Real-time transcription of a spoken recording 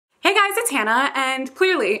it's Hannah, and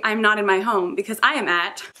clearly I'm not in my home because I am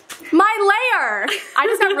at my lair. I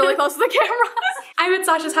just got really close to the camera. I'm at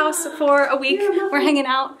Sasha's house for a week. We're hanging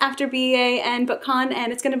out after BEA and BookCon,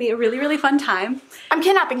 and it's gonna be a really, really fun time. I'm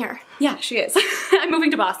kidnapping her. Yeah, she is. I'm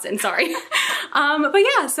moving to Boston, sorry. But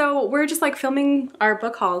yeah, so we're just like filming our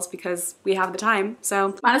book hauls because we have the time,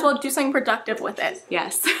 so. Might as well do something productive with it.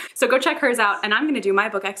 Yes. So go check hers out, and I'm gonna do my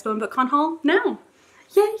BookExpo and BookCon haul now.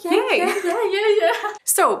 Yeah.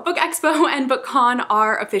 So BookExpo and BookCon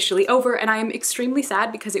are officially over, and I am extremely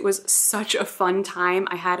sad because it was such a fun time.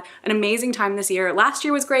 I had an amazing time this year. Last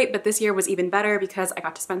year was great, but this year was even better because I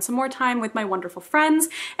got to spend some more time with my wonderful friends,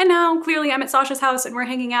 and now clearly I'm at Sasha's house and we're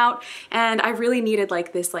hanging out, and I really needed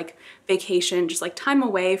like this like vacation, just like time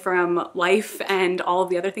away from life and all of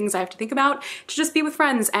the other things I have to think about, to just be with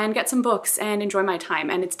friends and get some books and enjoy my time,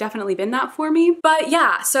 and it's definitely been that for me. But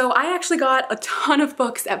yeah, so I actually got a ton of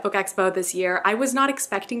books at BookExpo this year. I was not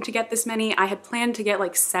expecting to get this many. I had planned to get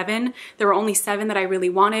like 7. There were only 7 that I really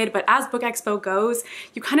wanted, but as BookExpo goes,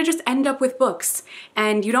 you kind of just end up with books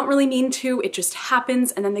and you don't really mean to, it just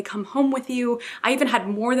happens and then they come home with you. I even had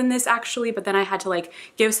more than this actually, but then I had to like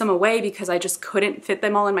give some away because I just couldn't fit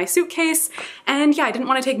them all in my suitcase. And yeah, I didn't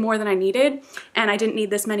want to take more than I needed, and I didn't need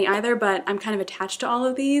this many either, but I'm kind of attached to all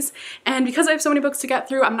of these. And because I have so many books to get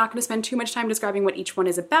through, I'm not going to spend too much time describing what each one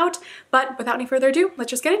is about, but without any further ado, let's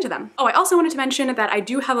just get into them. Oh, I also wanted to mention that I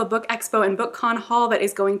do have a BookExpo and BookCon haul that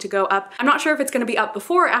is going to go up. I'm not sure if it's going to be up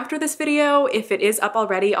before or after this video. If it is up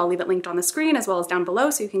already, I'll leave it linked on the screen as well as down below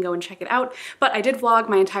so you can go and check it out. But I did vlog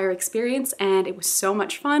my entire experience and it was so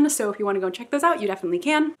much fun, so if you want to go check those out, you definitely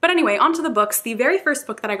can. But anyway, on to the books. The very first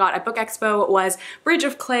book that I got at BookExpo was Bridge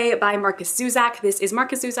of Clay by Markus Zusak. This is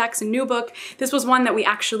Markus Zusak's new book. This was one that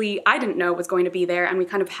I didn't know was going to be there, and we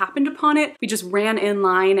kind of happened upon it. We just ran in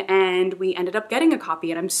line and we ended up getting a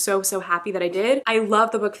copy, and I'm so happy that I did. I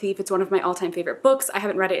love The Book Thief. It's one of my all-time favorite books. I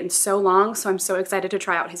haven't read it in so long, so I'm so excited to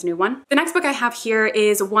try out his new one. The next book I have here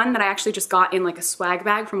is one that I actually just got in like a swag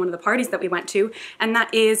bag from one of the parties that we went to, and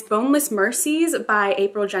that is Boneless Mercies by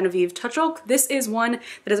April Genevieve Tuchulk. This is one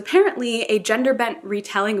that is apparently a gender-bent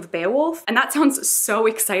retelling of Beowulf, and that sounds so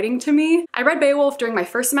exciting to me. I read Beowulf during my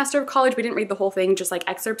first semester of college. We didn't read the whole thing, just like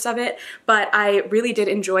excerpts of it, but I really did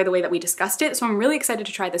enjoy the way that we discussed it, so I'm really excited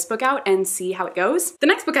to try this book out and see how it goes. The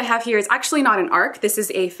next book I have here is actually not an ARC. This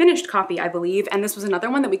is a finished copy, I believe, and this was another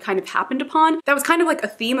one that we kind of happened upon. That was kind of like a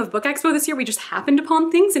theme of BookExpo this year. We just happened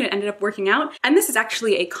upon things and it ended up working out. And this is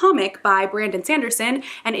actually a comic by Brandon Sanderson,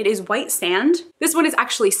 and it is White Sand. This one is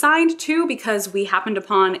actually signed too because we happened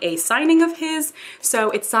upon a signing of his, so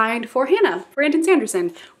it's signed for Hannah, Brandon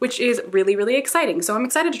Sanderson, which is really, really exciting. So I'm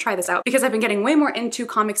excited to try this out because I've been getting way more into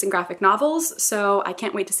comics and graphic novels, so I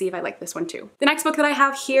can't wait to see if I like this one too. The next book that I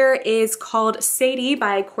have here is called Sadie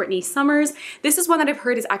by Courtney Summers. This is one that I've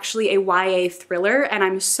heard is actually a YA thriller, and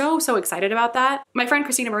I'm so excited about that. My friend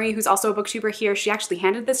Christina Marie, who's also a booktuber here, she actually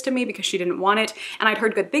handed this to me because she didn't want it, and I'd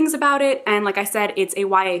heard good things about it, and like I said, it's a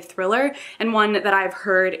YA thriller, and one that I've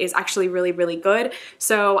heard is actually really, really good.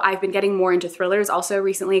 So I've been getting more into thrillers also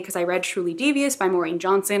recently because I read Truly Devious by Maureen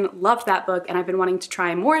Johnson, loved that book, and I've been wanting to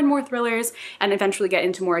try more and more thrillers and eventually get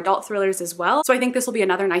into more adult thrillers as well. So I think this will be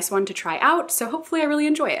another nice one to try out, so hopefully I really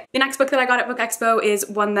enjoy it. The next book that I got at BookExpo is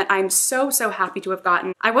one that I'm so happy to have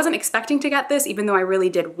gotten. I wasn't expecting to get this, even though I really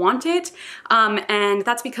did want it, and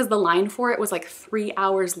that's because the line for it was like 3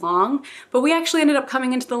 hours long, but we actually ended up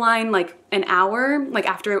coming into the line like an hour, like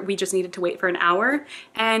after we just needed to wait for an hour,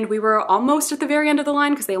 and we were almost at the very end of the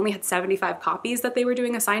line because they only had 75 copies that they were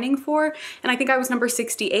doing a signing for, and I think I was number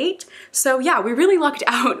 68. So yeah, we really lucked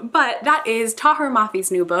out, but that is Tahir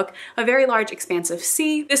Mafi's new book, A Very Large Expansive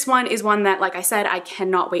Sea. This one is one that, like I said, I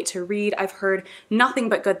cannot wait to read. I've heard nothing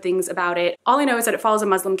but good things about it. All I know is that it follows a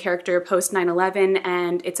Muslim character post 9/11,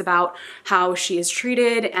 and it's about how she is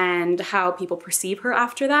treated and how people perceive her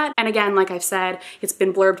after that. And again, like I've said, it's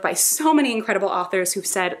been blurbed by so many incredible authors who've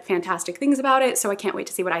said fantastic things about it, so I can't wait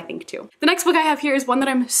to see what I think too. The next book I have here is one that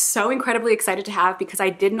I'm so incredibly excited to have because I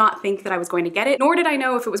did not think that I was going to get it, nor did I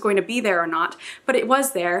know if it was going to be there or not, but it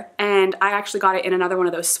was there, and I actually got it in another one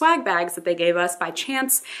of those swag bags that they gave us by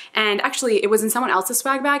chance, and actually it was in someone else's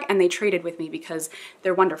swag bag and they traded with me because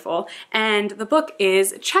they're wonderful. And the book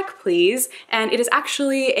is Check Please, and it is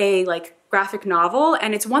actually a like graphic novel,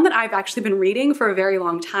 and it's one that I've actually been reading for a very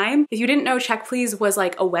long time. If you didn't know, Check Please was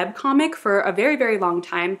like a web comic for a very long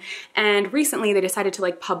time, and recently they decided to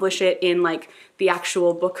like publish it in like the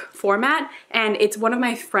actual book format, and it's one of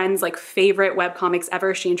my friend's like favorite webcomics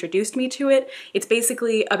ever. She introduced me to it. It's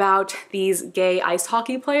basically about these gay ice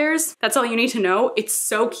hockey players. That's all you need to know. It's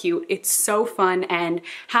so cute, it's so fun and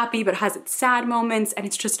happy, but has its sad moments, and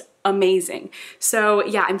it's just amazing. So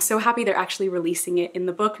yeah, I'm so happy they're actually releasing it in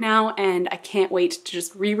the book now, and I can't wait to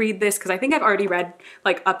just reread this because I think I've already read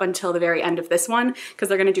like up until the very end of this one because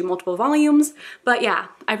they're gonna do multiple volumes. But yeah,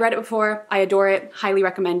 I've read it before, I adore it, highly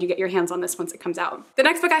recommend you get your hands on this once it comes out. The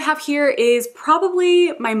next book I have here is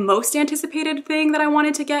probably my most anticipated thing that I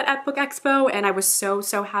wanted to get at Book Expo, and I was so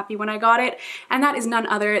happy when I got it, and that is none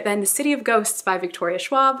other than The City of Ghosts by Victoria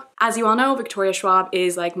Schwab. As you all know, Victoria Schwab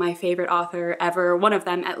is like my favorite author ever, one of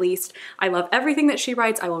them at least. I love everything that she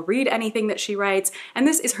writes. I will read anything that she writes, and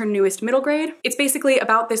this is her newest middle grade. It's basically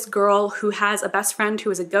about this girl who has a best friend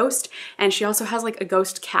who is a ghost, and she also has like a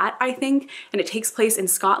ghost cat, I think, and it takes place in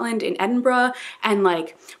Scotland, in Edinburgh, and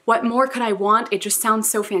like, what more could I want? It just sounds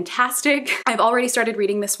so fantastic. I've already started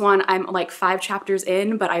reading this one. I'm like 5 chapters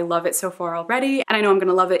in, but I love it so far already, and I know I'm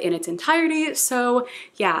gonna love it in its entirety, so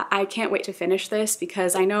yeah, I can't wait to finish this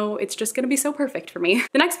because I know it's just gonna be so perfect for me.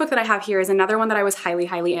 The next book that I have here is another one that I was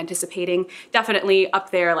highly anticipating, definitely up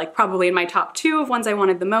there, like probably in my top 2 of ones I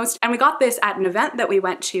wanted the most. And we got this at an event that we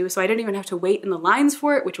went to, so I didn't even have to wait in the lines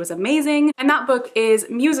for it, which was amazing. And that book is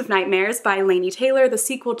Muse of Nightmares by Laini Taylor, the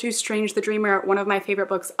sequel to Strange the Dreamer, one of my favorite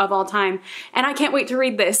books of all time. And I can't wait to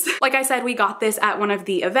read this. Like I said, we got this at one of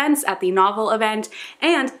the events, at the novel event,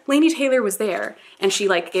 and Laini Taylor was there, and she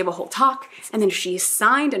like gave a whole talk, and then she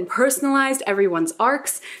signed and personalized everyone's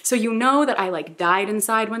arcs. So you know that I like died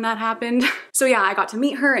inside when that happened. So yeah, I got to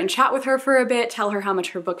meet her and chat with her for a bit, tell her how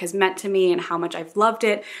much her book has meant to me and how much I've loved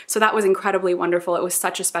it. So that was incredibly wonderful. It was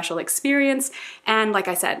such a special experience. And like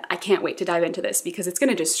I said, I can't wait to dive into this because it's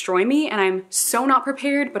gonna destroy me, and I'm so not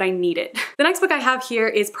prepared, but I need it. The next book I have here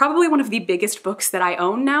is probably one of the biggest books that I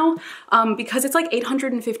own now because it's like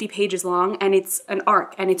 850 pages long, and it's an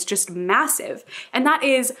arc, and it's just massive. And that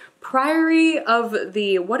is Priory of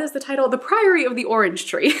the, what is the title? The Priory of the Orange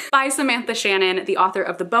Tree by Samantha Shannon, the author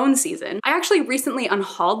of The Bone Season. I actually recently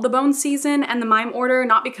unhauled The Bone Season and The Mime Order,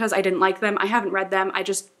 not because I didn't like them, I haven't read them, I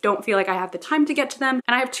just don't feel like I have the time to get to them,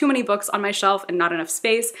 and I have too many books on my shelf and not enough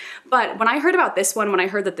space. But when I heard about this one, when I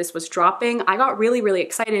heard that this was dropping, I got really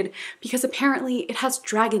excited because apparently it has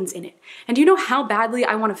dragons in it. And do you know how badly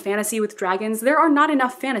I want a fantasy with dragons? There are not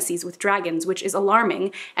enough fantasies with dragons, which is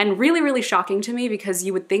alarming and really shocking to me because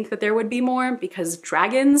you would think that there would be more because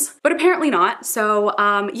dragons, but apparently not. So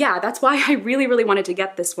yeah, that's why I really wanted to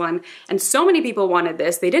get this one. And so many people wanted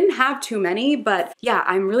this. They didn't have too many, but yeah,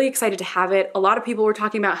 I'm really excited to have it. A lot of people were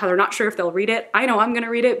talking about how they're not sure if they'll read it. I know I'm gonna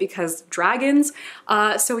read it because dragons.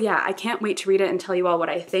 So yeah, I can't wait to read it and tell you all what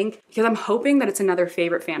I think because I'm hoping that it's another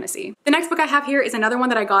favorite fantasy. The next book I have here is another one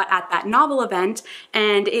that I got at that novel event,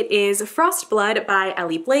 and it is Frostblood by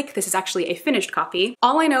Ellie Blake. This is actually a finished copy.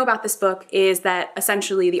 All I know about this book is that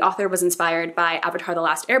essentially the author was inspired by Avatar: The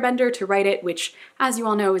Last Airbender to write it, which, as you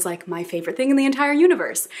all know, is like my favorite thing in the entire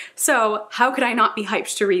universe. So how could I not be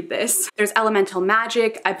hyped to read this? There's elemental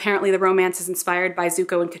magic. Apparently the romance is inspired by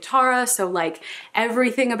Zuko and Katara, so like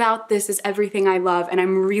everything about this is everything I love, and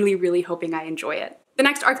I'm really hoping I enjoy it. The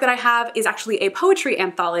next arc that I have is actually a poetry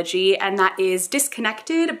anthology, and that is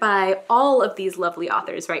Disconnected by all of these lovely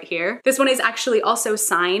authors right here. This one is actually also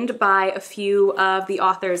signed by a few of the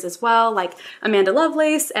authors as well, like Amanda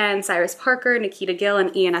Lovelace and Cyrus Parker, Nikita Gill,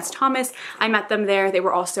 and Ian S. Thomas. I met them there. They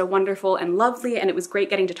were all so wonderful and lovely, and it was great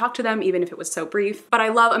getting to talk to them, even if it was so brief. But I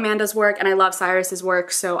love Amanda's work and I love Cyrus's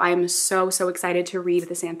work, so I'm so excited to read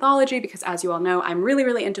this anthology because, as you all know, I'm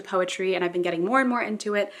really into poetry and I've been getting more and more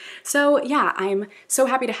into it. So yeah, I'm so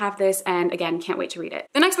happy to have this, and again, can't wait to read it.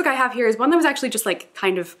 The next book I have here is one that was actually just like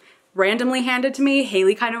kind of randomly handed to me.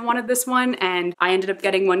 Haley kind of wanted this one and I ended up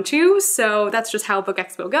getting one too, so that's just how Book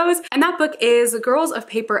Expo goes. And that book is Girls of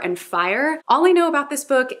Paper and Fire. All I know about this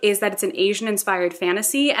book is that it's an Asian inspired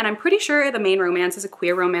fantasy, and I'm pretty sure the main romance is a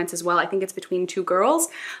queer romance as well. I think it's between 2 girls.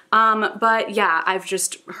 But yeah, I've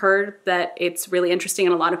just heard that it's really interesting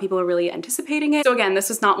and a lot of people are really anticipating it. So again, this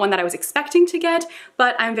was not one that I was expecting to get,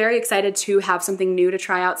 but I'm very excited to have something new to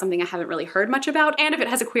try out, something I haven't really heard much about. And if it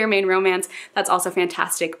has a queer main romance, that's also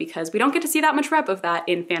fantastic because we don't get to see that much rep of that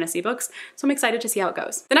in fantasy books, so I'm excited to see how it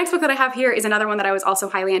goes. The next book that I have here is another one that I was also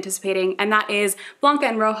highly anticipating, and that is Blanca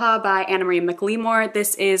and Roja by Anna Marie McLemore.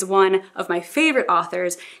 This is one of my favorite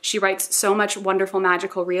authors. She writes so much wonderful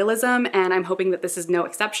magical realism, and I'm hoping that this is no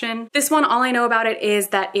exception. This one, all I know about it is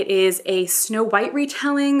that it is a Snow White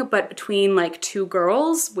retelling, but between like 2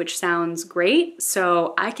 girls, which sounds great,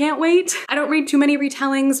 so I can't wait. I don't read too many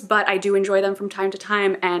retellings, but I do enjoy them from time to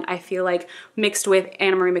time, and I feel like mixed with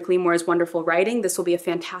Anna Marie McLemore Simply Moore's wonderful writing, this will be a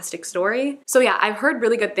fantastic story. So yeah, I've heard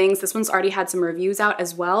really good things. This one's already had some reviews out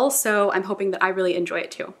as well, so I'm hoping that I really enjoy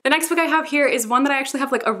it too. The next book I have here is one that I actually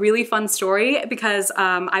have like a really fun story because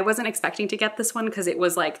I wasn't expecting to get this one because it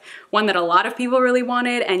was like one that a lot of people really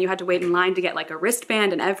wanted and you had to wait in line to get like a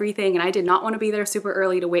wristband and everything, and I did not want to be there super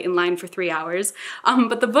early to wait in line for 3 hours.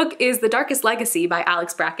 But the book is The Darkest Legacy by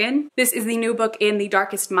Alex Bracken. This is the new book in the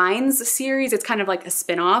Darkest Minds series. It's kind of like a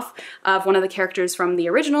spin-off of one of the characters from the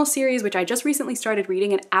original series, which I just recently started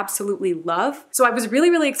reading and absolutely love. So I was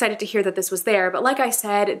really excited to hear that this was there, but like I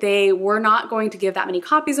said, they were not going to give that many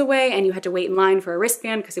copies away and you had to wait in line for a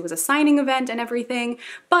wristband because it was a signing event and everything.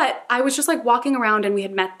 But I was just like walking around and we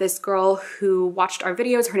had met this girl who watched our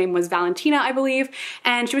videos. Her name was Valentina, I believe,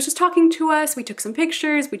 and she was just talking to us. We took some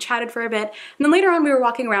pictures, we chatted for a bit, and then later on we were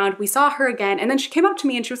walking around, we saw her again, and then she came up to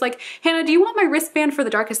me and she was like, Hannah, do you want my wristband for the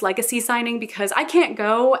Darkest Legacy signing? Because I can't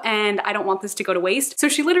go and I don't want this to go to waste. So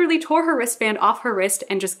she literally tore her wristband off her wrist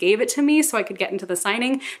and just gave it to me so I could get into the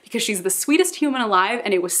signing because she's the sweetest human alive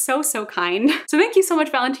and it was so kind. So thank you so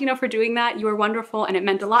much, Valentina, for doing that. You were wonderful and it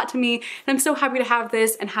meant a lot to me, and I'm so happy to have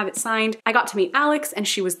this and have it signed. I got to meet Alex and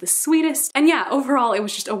she was the sweetest, and yeah, overall it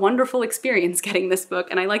was just a wonderful experience getting this book,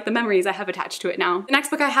 and I like the memories I have attached to it now. The next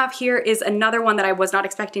book I have here is another one that I was not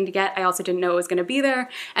expecting to get. I also didn't know it was going to be there,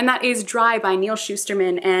 and that is Dry by Neil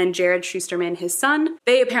Shusterman and Jared Shusterman, his son.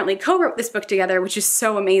 They apparently co-wrote this book together, which is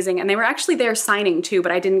so amazing, and they were actually there signing too,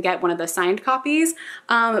 but I didn't get one of the signed copies.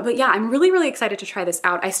 But yeah, I'm really excited to try this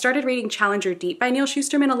out. I started reading Challenger Deep by Neil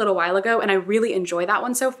Shusterman a little while ago, and I really enjoy that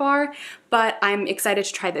one so far, but I'm excited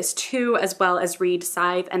to try this too, as well as read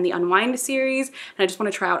Scythe and the Unwind series, and I just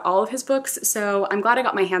want to try out all of his books, so I'm glad I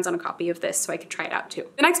got my hands on a copy of this so I could try it out too.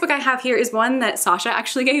 The next book I have here is one that Sasha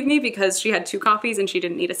actually gave me because she had 2 copies and she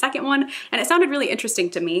didn't need a second one, and it sounded really interesting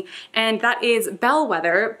to me, and that is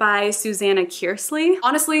Bellwether by Susanna Kearsley.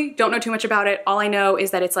 Honestly, don't know too much about it. All I know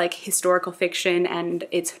is that it's like historical fiction and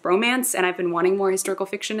it's romance, and I've been wanting more historical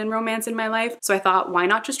fiction and romance in my life, so I thought, why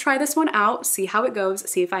not just try this one out, see how it goes,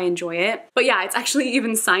 see if I enjoy it. But yeah, it's actually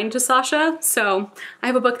even signed to Sasha, so I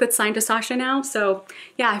have a book that's signed to Sasha now, so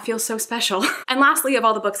yeah, I feel so special. And lastly, of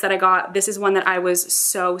all the books that I got, this is one that I was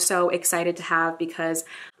so excited to have because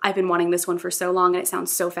I've been wanting this one for so long and it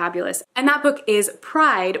sounds so fabulous. And that book is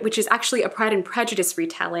Pride, which is actually a Pride and Prejudice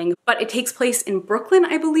retelling, but it takes place in Brooklyn,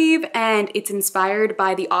 I believe, and it's inspired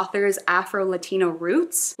by the author's Afro-Latino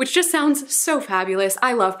roots, which just sounds so fabulous.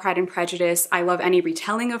 I love Pride and Prejudice. I love any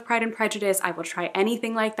retelling of Pride and Prejudice. I will try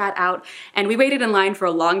anything like that out. And we waited in line for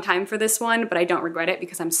a long time for this one, but I don't regret it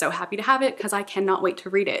because I'm so happy to have it because I cannot wait to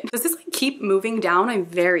read it. Does this like keep moving down? I'm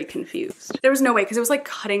very confused. There was no way because it was like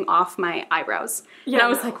cutting off my eyebrows. Yeah, and I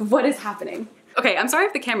was like, what is happening? Okay, I'm sorry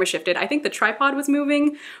if the camera shifted. I think the tripod was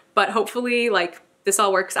moving, but hopefully like this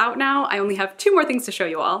all works out now. I only have 2 more things to show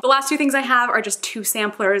you all. The last 2 things I have are just 2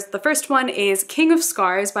 samplers. The first one is King of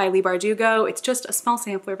Scars by Leigh Bardugo. It's just a small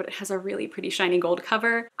sampler, but it has a really pretty shiny gold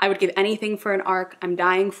cover. I would give anything for an ARC. I'm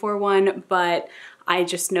dying for one, but I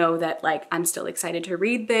just know that like I'm still excited to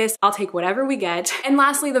read this. I'll take whatever we get. And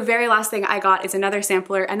lastly, the very last thing I got is another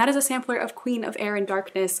sampler, and that is a sampler of Queen of Air and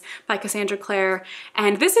Darkness by Cassandra Clare.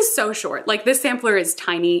 And this is so short. Like this sampler is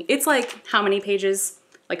tiny. It's like how many pages?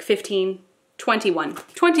 Like 15? 21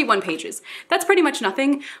 pages. That's pretty much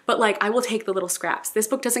nothing, but like I will take the little scraps. This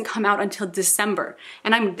book doesn't come out until December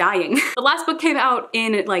and I'm dying. The last book came out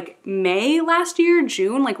in like May last year,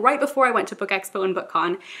 June, like right before I went to BookExpo and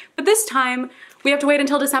BookCon. But this time we have to wait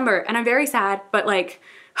until December and I'm very sad, but like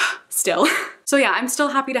still. So yeah, I'm still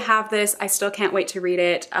happy to have this. I still can't wait to read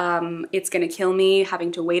it. It's gonna kill me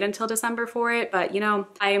having to wait until December for it, but you know,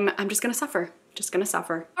 I'm just gonna suffer. Just gonna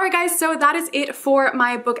suffer. All right guys, so that is it for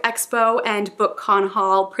my Book Expo and BookCon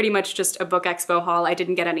haul. Pretty much just a Book Expo haul. I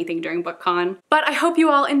didn't get anything during BookCon. But I hope you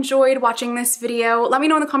all enjoyed watching this video. Let me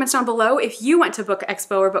know in the comments down below if you went to Book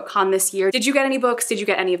Expo or BookCon this year. Did you get any books? Did you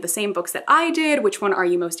get any of the same books that I did? Which one are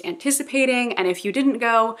you most anticipating? And if you didn't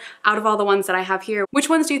go, out of all the ones that I have here, which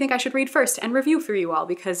ones do you think I should read first and review for you all?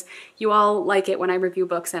 Because you all like it when I review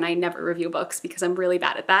books and I never review books because I'm really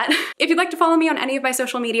bad at that. If you'd like to follow me on any of my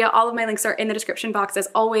social media, all of my links are in the description box as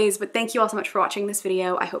always, but thank you all so much for watching this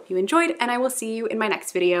video. I hope you enjoyed, and I will see you in my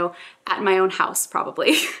next video at my own house,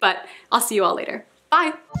 probably. But I'll see you all later.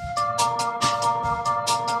 Bye!